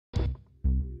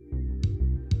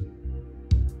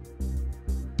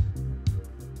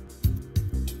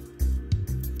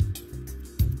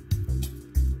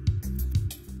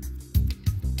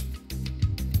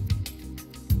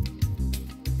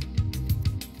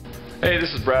Hey,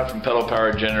 this is Brad from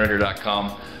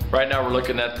pedalpoweredgenerator.com. Right now we're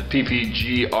looking at the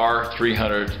PPG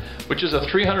R300, which is a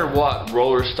 300 watt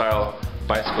roller style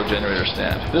bicycle generator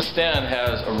stand. This stand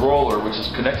has a roller which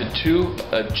is connected to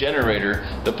a generator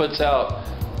that puts out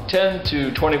 10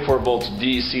 to 24 volts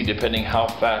DC depending how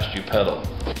fast you pedal.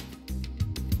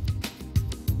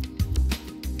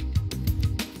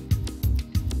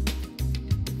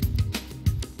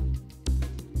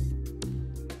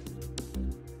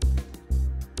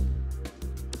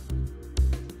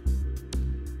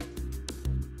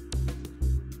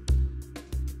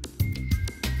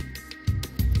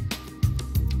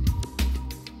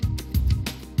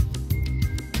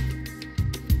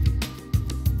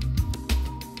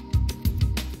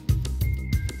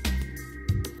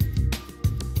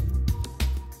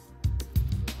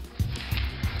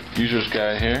 User's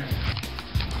guide here,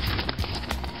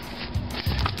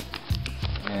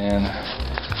 and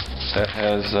that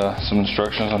has some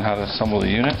instructions on how to assemble the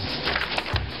unit,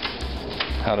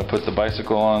 how to put the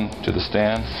bicycle on to the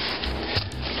stand,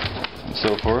 and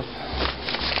so forth.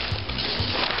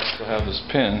 We'll have this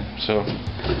pin, so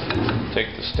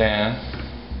take the stand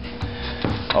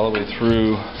all the way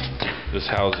through this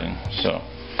housing. So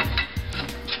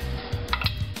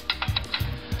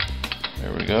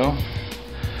there we go.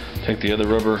 Take the other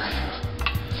rubber,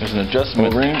 there's an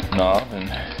adjustment ring knob and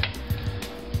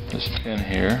this pin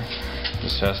here.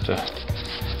 This has to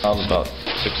knob about 6.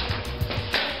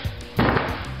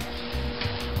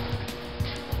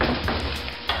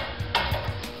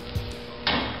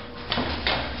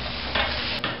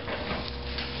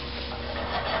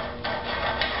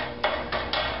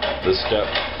 This step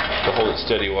to hold it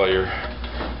steady while you're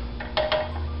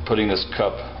putting this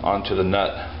cup onto the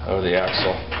nut of the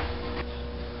axle.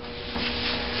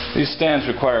 These stands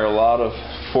require a lot of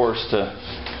force to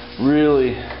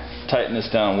really tighten this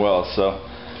down well, so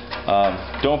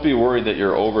don't be worried that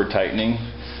you're over tightening.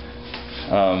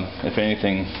 If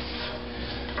anything,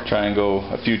 try and go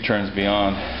a few turns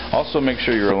beyond. Also make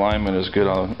sure your alignment is good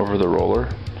over the roller.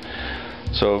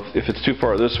 So if it's too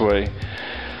far this way,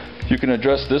 you can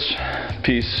adjust this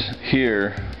piece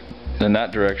here in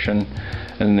that direction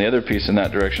and the other piece in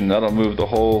that direction. That'll move the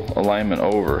whole alignment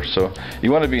over. So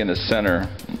you want to be in the center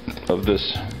of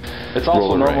this. It's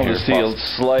also normal to see a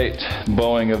slight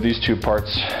bowing of these two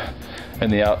parts in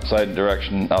the outside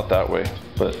direction out that way.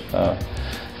 But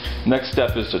next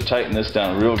step is to tighten this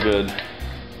down real good.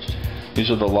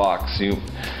 These are the locks.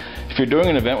 If you're doing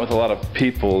an event with a lot of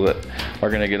people that are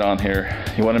going to get on here,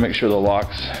 you want to make sure the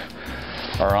locks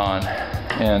are on.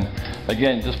 And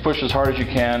again, just push as hard as you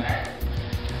can.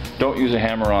 Don't use a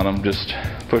hammer on them, just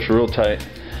push real tight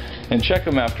and check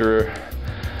them after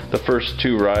the first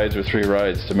 2 rides or 3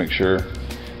 rides to make sure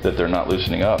that they're not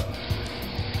loosening up.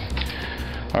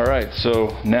 Alright,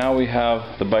 so now we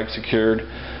have the bike secured,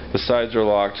 the sides are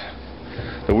locked,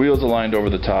 the wheels aligned over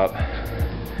the top,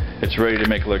 it's ready to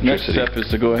make electricity. Next step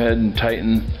is to go ahead and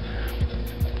tighten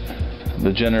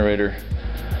the generator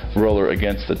roller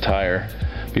against the tire.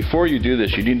 Before you do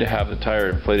this, you need to have the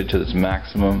tire inflated to its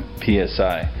maximum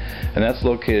PSI, and that's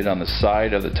located on the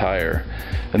side of the tire.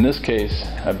 In this case,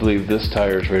 I believe this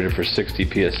tire is rated for 60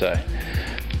 PSI.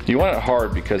 You want it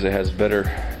hard because it has better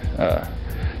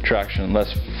traction,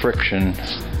 less friction.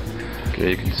 Okay,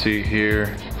 you can see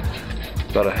here,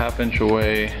 about a ½ inch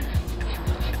away.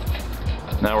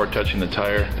 Now we're touching the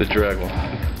tire, the drag will.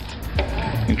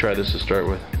 You can try this to start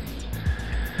with.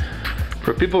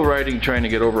 For people riding trying to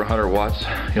get over 100 watts,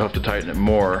 you'll have to tighten it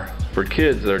more. For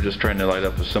kids that are just trying to light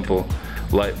up a simple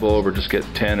light bulb or just get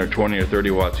 10 or 20 or 30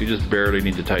 watts, you just barely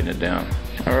need to tighten it down.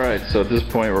 Alright, so at this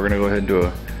point we're going to go ahead and do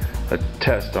a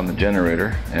test on the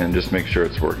generator and just make sure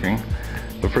it's working.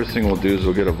 The first thing we'll do is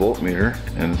we'll get a voltmeter,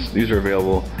 and these are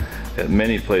available at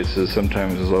many places,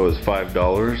 sometimes as low as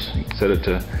 $5. You can set it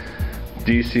to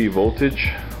DC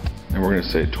voltage, and we're going to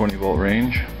say 20 volt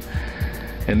range.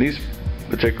 And these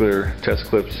particular test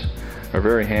clips are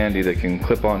very handy. They can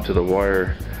clip onto the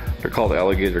wire. They're called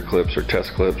Alligator Clips or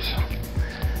test clips,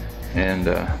 and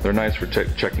they're nice for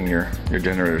checking your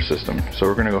generator system. So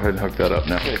we're going to go ahead and hook that up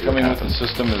now. Okay, coming with the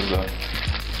system is a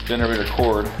generator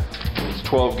cord. It's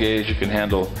 12 gauge. You can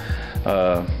handle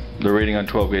the rating on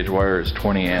 12 gauge wire is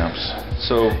 20 amps.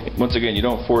 So once again, you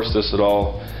don't force this at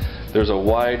all. There's a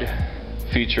wide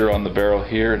feature on the barrel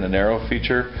here and a narrow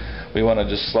feature. We want to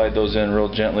just slide those in real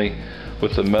gently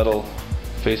with the metal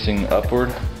facing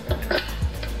upward,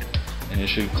 and you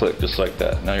should click just like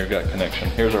that. Now you've got connection.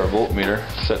 Here's our voltmeter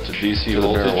set to DC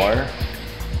voltage. Barrel wire.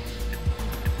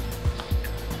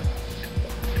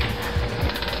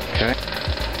 Okay.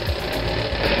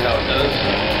 See how it does?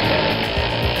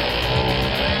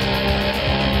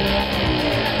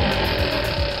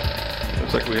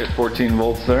 like we hit 14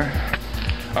 volts there.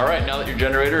 Alright, now that your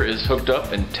generator is hooked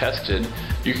up and tested,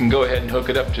 you can go ahead and hook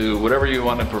it up to whatever you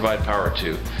want to provide power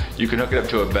to. You can hook it up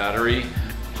to a battery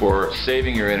for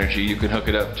saving your energy. You can hook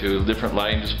it up to different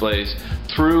lighting displays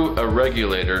through a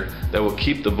regulator that will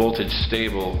keep the voltage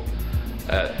stable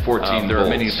at 14 There are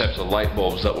many types of light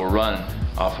bulbs that will run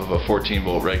off of a 14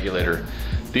 volt regulator.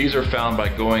 These are found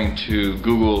by going to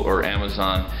Google or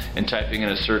Amazon and typing in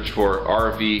a search for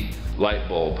RV light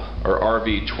bulb or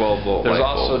RV 12 volt. There's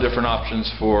also different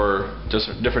options for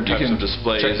different types of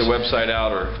displays. Check the website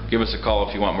out or give us a call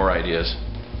if you want more ideas.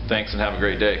 Thanks and have a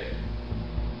great day.